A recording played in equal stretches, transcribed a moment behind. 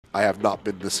I have not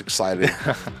been this excited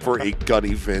for a gun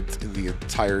event in the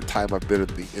entire time I've been in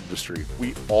the industry.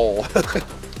 We all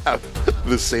have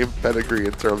the same pedigree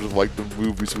in terms of like the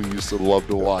movies we used to love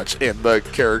to watch and the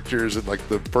characters and like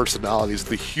the personalities,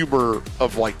 the humor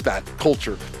of like that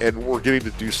culture. And we're getting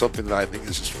to do something that I think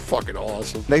is just fucking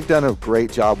awesome. They've done a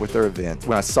great job with their event.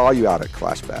 When I saw you out at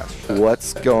Clash Bash,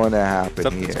 what's going to happen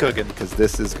Something's here? cooking. Because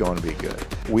this is going to be good.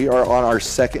 We are on our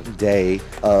second day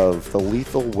of the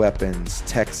Lethal Weapons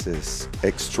Texas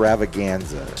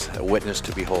extravaganza. A witness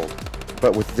to behold.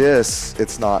 But with this,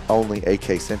 it's not only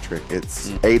AK-centric. It's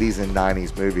 80s and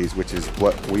 90s movies, which is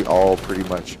what we all pretty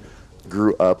much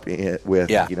grew up with.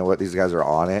 Yeah. You know what? These guys are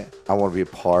on it. I want to be a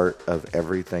part of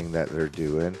everything that they're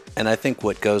doing. And I think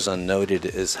what goes unnoted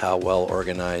is how well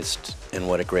organized and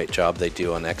what a great job they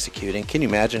do on executing. Can you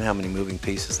imagine how many moving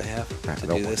pieces they have to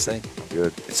do this thing?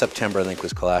 Good. September, I think,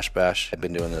 was Clash Bash. I've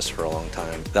been doing this for a long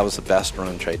time. That was the best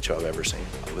run trade show I've ever seen.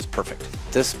 It was perfect.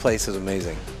 This place is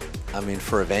amazing. I mean,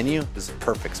 for a venue, this is a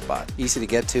perfect spot. Easy to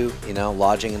get to, you know,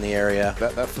 lodging in the area.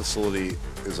 That facility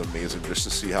is amazing just to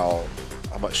see how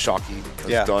much Shockey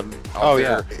has done out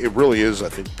there. Yeah. It really is, I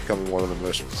think, becoming one of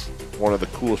the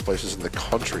coolest places in the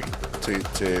country to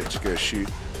get a shoot.